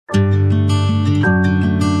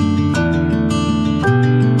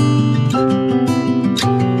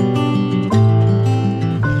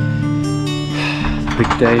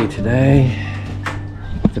day today.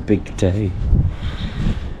 It's a big day.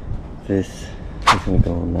 This is going to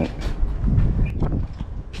go on that.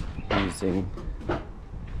 Using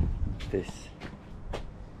this,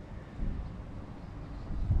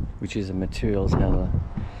 which is a materials handler.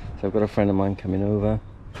 So I've got a friend of mine coming over,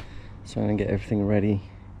 so I'm going to get everything ready.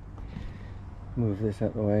 Move this out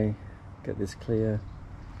of the way, get this clear,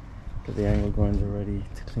 get the angle grinder ready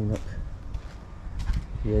to clean up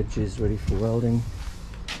the edges, ready for welding,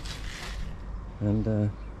 and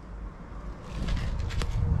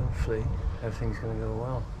hopefully everything's going to go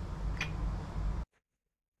well.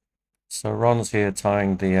 So Ron's here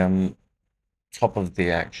tying the top of the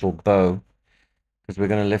actual bow, because we're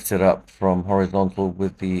going to lift it up from horizontal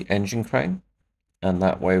with the engine crane, and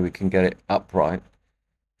that way we can get it upright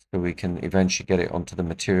so we can eventually get it onto the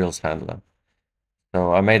materials handler.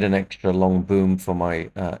 So I made an extra long boom for my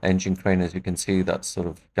engine crane. As you can see, that sort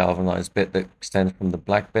of galvanized bit that extends from the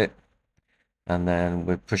black bit, and then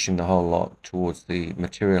we're pushing the whole lot towards the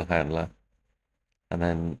material handler, and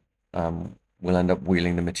then we'll end up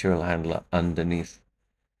wheeling the material handler underneath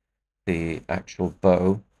the actual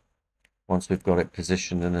bow once we've got it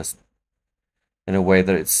positioned in a way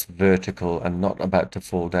that it's vertical and not about to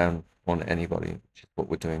fall down on anybody, which is what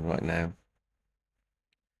we're doing right now.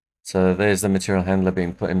 So there's the material handler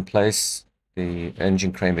being put in place, the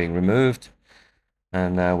engine crane being removed,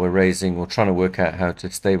 and now we're trying to work out how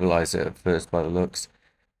to stabilize it at first by the looks,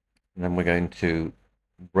 and then we're going to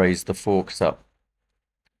raise the forks up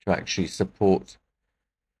to actually support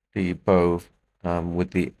the bow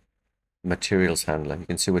with the materials handler. You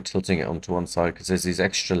can see we're tilting it onto one side because there's these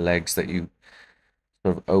extra legs that you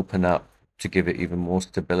sort of open up to give it even more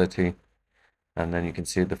stability, and then you can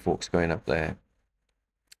see the forks going up there.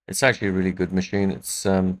 It's actually a really good machine.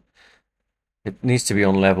 It needs to be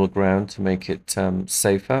on level ground to make it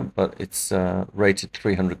safer, but it's rated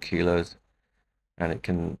 300 kilos and it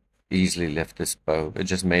can easily lift this bow. It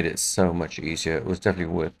just made it so much easier. It was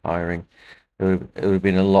definitely worth hiring. It would have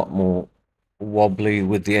been a lot more wobbly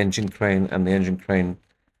with the engine crane, and the engine crane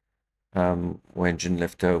or engine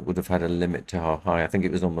lifter would have had a limit to how high. I think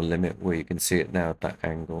it was on the limit where you can see it now at that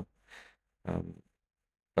angle.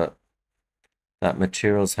 But that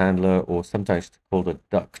materials handler, or sometimes called a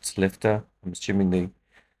duct lifter, I'm assuming they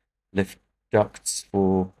lift ducts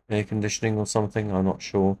for air conditioning or something, I'm not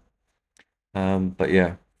sure. But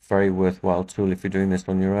yeah, very worthwhile tool if you're doing this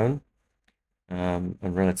on your own, and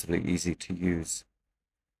relatively easy to use.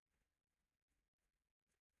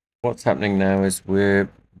 What's happening now is we're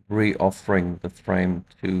re-offering the frame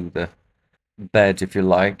to the bed, if you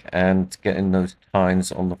like, and getting those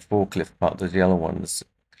tines on the forklift part, those yellow ones,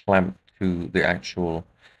 clamped to the actual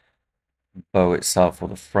bow itself, or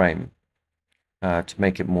the frame, to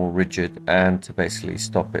make it more rigid and to basically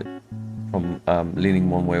stop it from leaning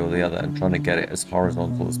one way or the other, and trying to get it as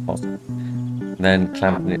horizontal as possible, and then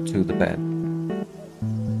clamping it to the bed.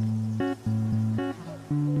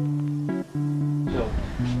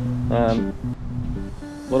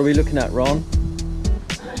 What are we looking at, Ron?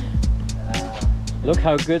 Look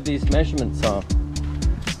how good these measurements are.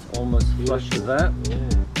 It's almost flush with that.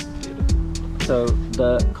 So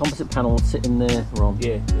the composite panel will sit in there, Ron.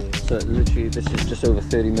 Yeah. So literally this is just over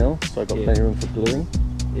 30 mil, so I've got plenty of room for gluing.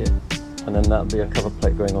 Yeah. And then that'll be a cover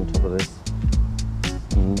plate going on top of this.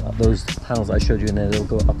 And those panels I showed you in there, they'll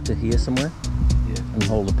go up to here somewhere. Yeah. And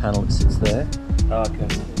hold the panel that sits there. Okay.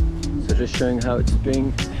 So just showing how it's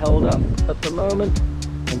being held up at the moment.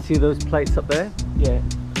 And see those plates up there? Yeah.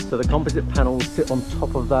 So the composite panel will sit on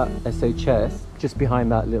top of that SHS, just behind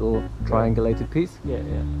that little triangulated piece. Yeah,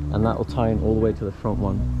 yeah. And that will tie in all the way to the front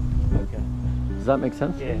one. Okay. Does that make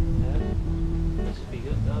sense? Yeah. That should be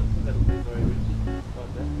good. That'll be very rigid.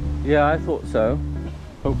 Yeah, I thought so.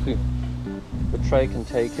 Hopefully the tray can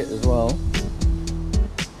take it as well.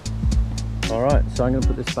 Alright, so I'm going to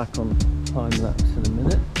put this back on time lapse in a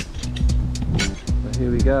minute. So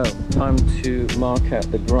here we go. Time to mark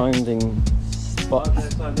out the grinding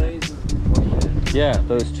spots. Yeah,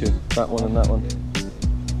 those two. That one and that one.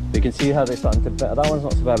 You can see how they're starting to bend. That one's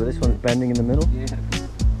not so bad, but this one's bending in the middle. Yeah.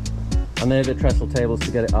 And they're the trestle tables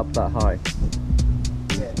to get it up that high.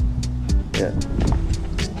 Yeah.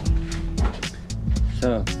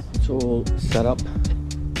 So it's all set up.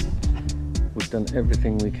 We've done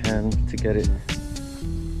everything we can to get it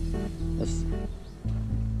as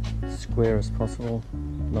square as possible,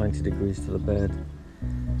 90 degrees to the bed,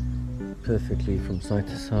 perfectly from side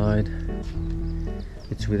to side.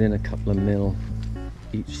 It's within a couple of mil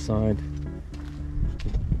each side.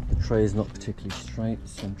 The tray is not particularly straight,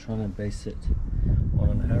 so I'm trying to base it on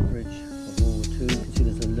an average of all the two. You can see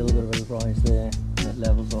there's a little bit of a rise there, and it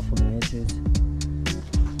levels off on the edges.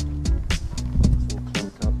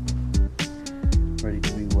 ready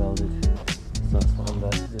to be welded. So that's what I'm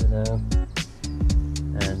about to do now.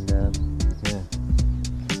 And yeah,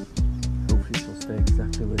 hopefully she'll stay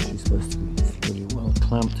exactly where she's supposed to be. It's really well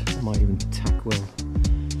clamped. I might even tack weld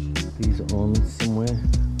these on somewhere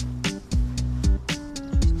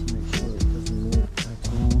just to make sure it doesn't move at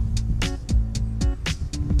all.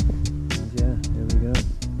 And yeah, there we go.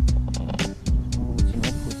 Onwards and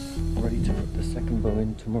upwards, ready to put the second bow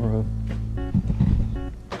in tomorrow.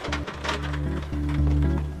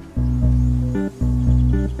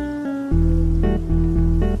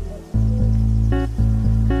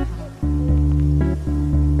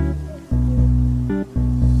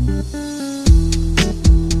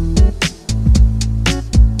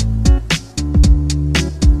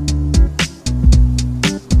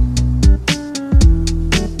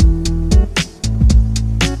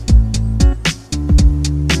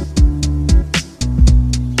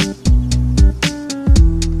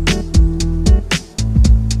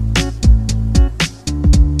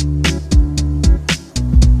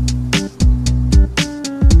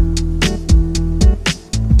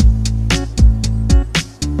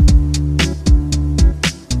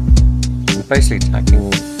 Basically tacking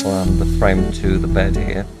the frame to the bed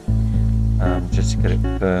here, just to get it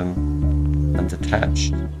firm and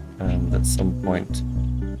attached, and at some point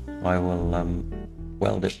I will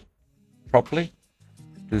weld it properly,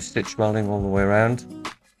 do stitch welding all the way around,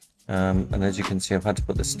 and as you can see I've had to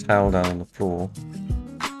put this towel down on the floor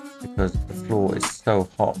because the floor is so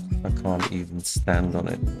hot I can't even stand on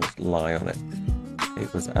it or lie on it.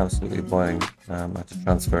 It was absolutely boiling. I had to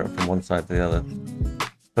transfer it from one side to the other.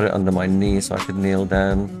 Put it under my knee so I could kneel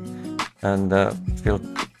down and feel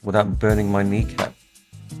without burning my kneecap.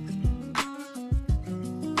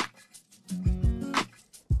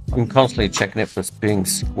 I'm constantly checking it for being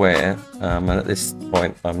square, and at this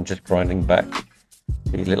point I'm just grinding back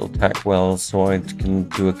the little tack welds so I can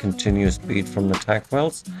do a continuous bead from the tack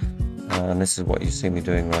welds. And this is what you see me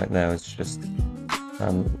doing right now. It's just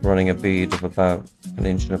running a bead of about 1.25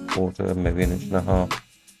 inches, maybe 1.5 inches.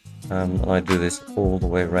 And I do this all the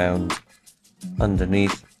way around,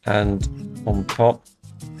 underneath and on top,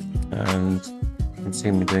 and you can see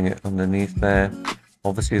me doing it underneath there.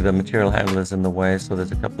 Obviously the material handler is in the way, so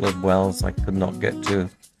there's a couple of welds I could not get to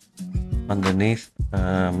underneath,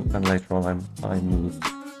 and later on I moved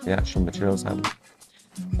the actual materials handler.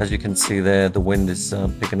 As you can see there, the wind is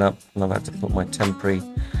picking up, and I've had to put my temporary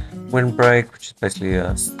windbreak, which is basically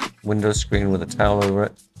a window screen with a towel over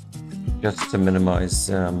it, just to minimize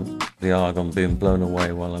the argon being blown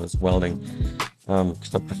away while I was welding,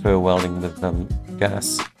 because I prefer welding with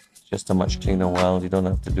gas. It's just a much cleaner weld. You don't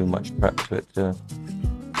have to do much prep to it to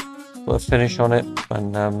put a finish on it.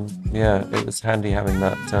 And yeah, it was handy having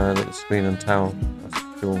that little screen and towel.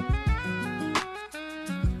 That's cool.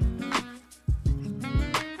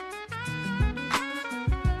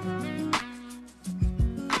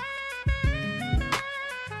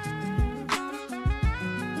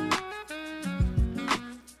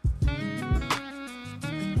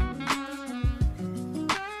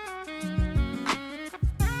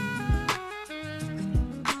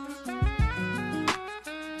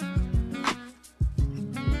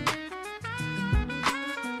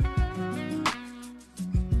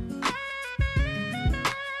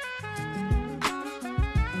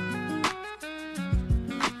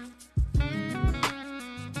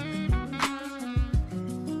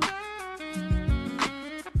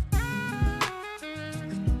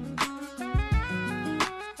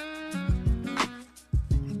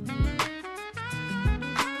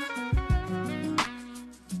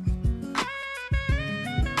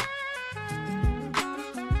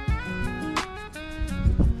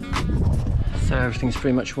 So everything's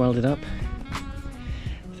pretty much welded up.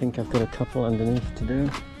 I think I've got a couple underneath to do.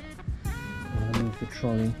 I'm gonna move the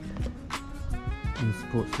trolley and the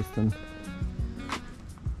support system,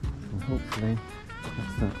 and hopefully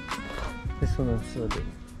that's that. This one I'm still a bit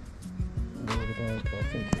worried about, but I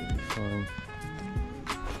think it'll be fine.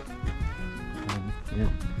 Yeah.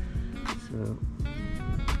 So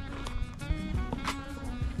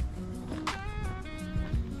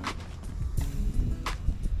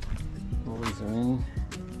all these are in,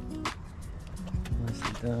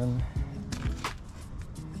 nicely done.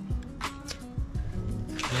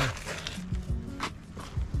 And, yeah.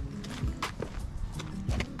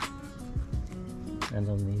 And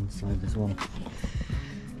on the inside as well.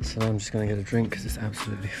 So I'm just going to get a drink because it's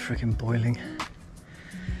absolutely freaking boiling.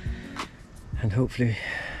 And hopefully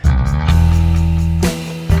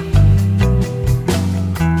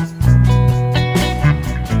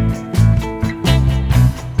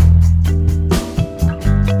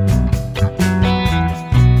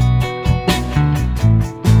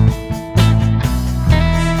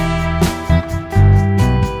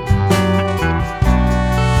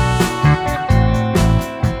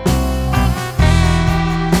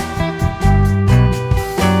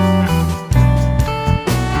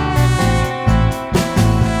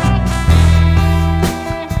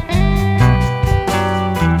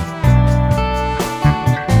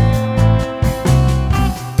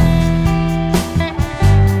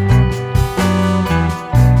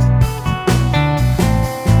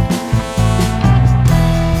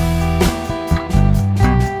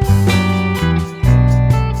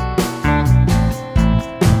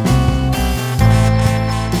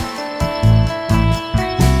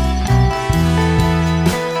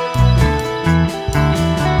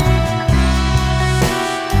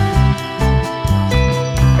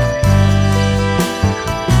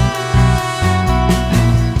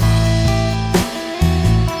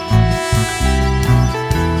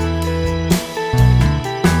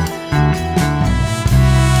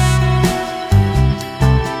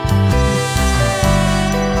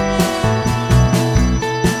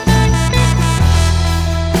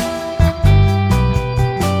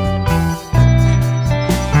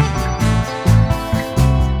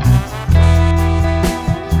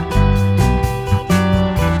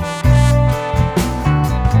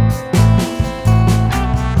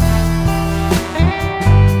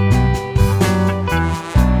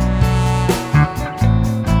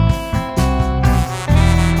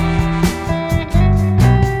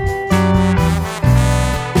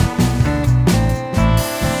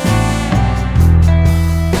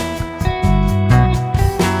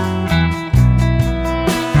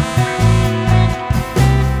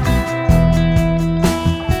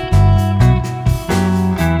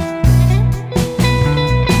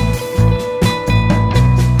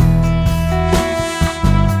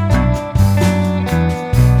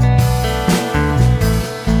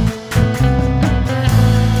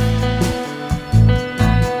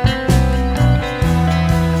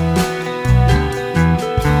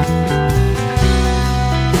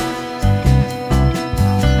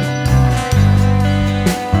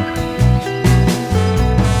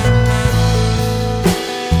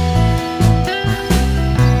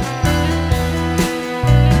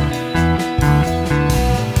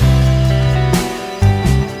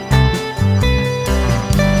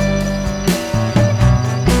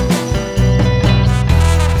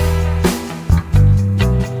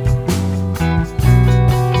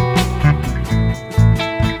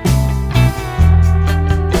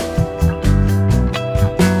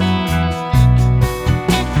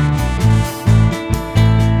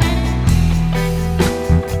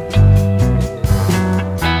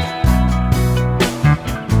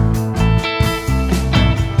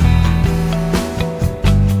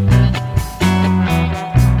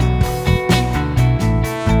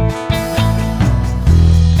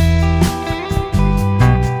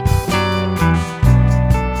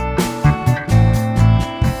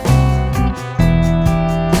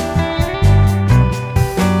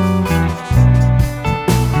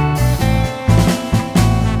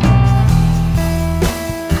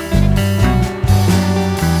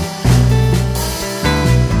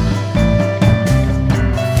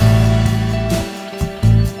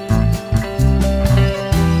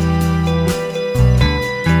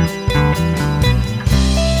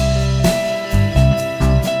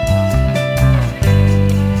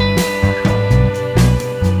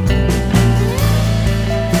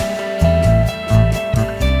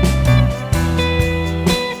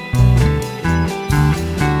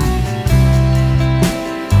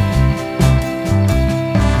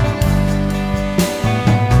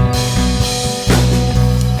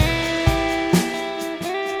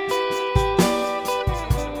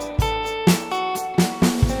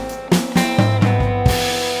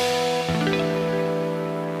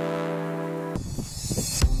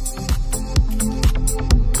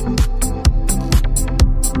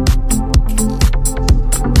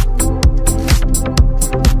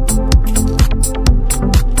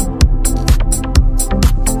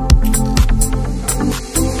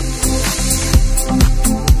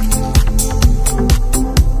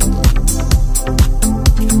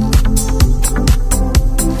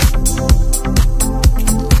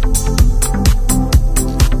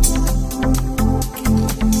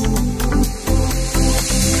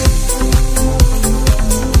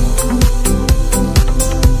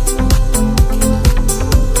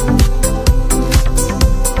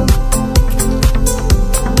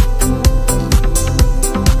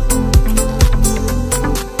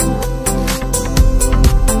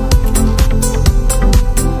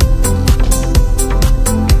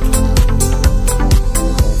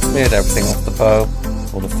bow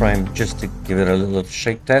or the frame just to give it a little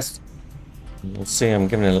shake test. You'll see I'm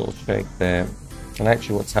giving it a little shake there, and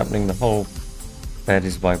actually what's happening, the whole bed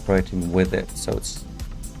is vibrating with it, so it's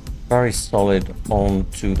very solid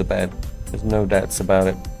onto the bed. There's no doubts about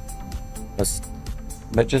it.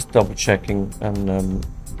 But just double checking, and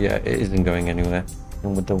yeah, it isn't going anywhere.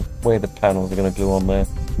 And with the way the panels are going to glue on there,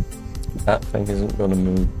 that thing isn't going to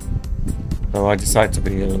move. So I decided to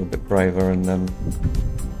be a little bit braver, and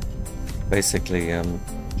basically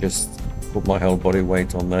just put my whole body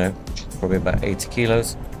weight on there, which is probably about 80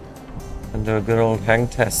 kilos, and do a good old hang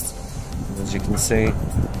test. As you can see,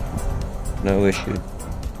 no issue.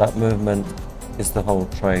 That movement is the whole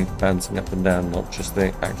tray bouncing up and down, not just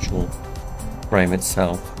the actual frame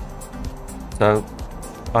itself. So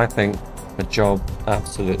I think the job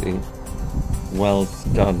absolutely well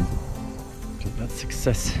done. That's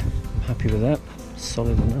success. I'm happy with that.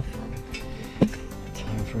 Solid enough.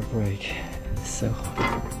 Time for a break. It's so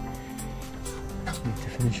hot. Need to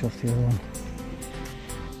finish off the other one.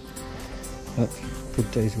 But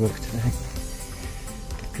good day's work today.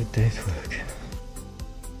 Good day's work.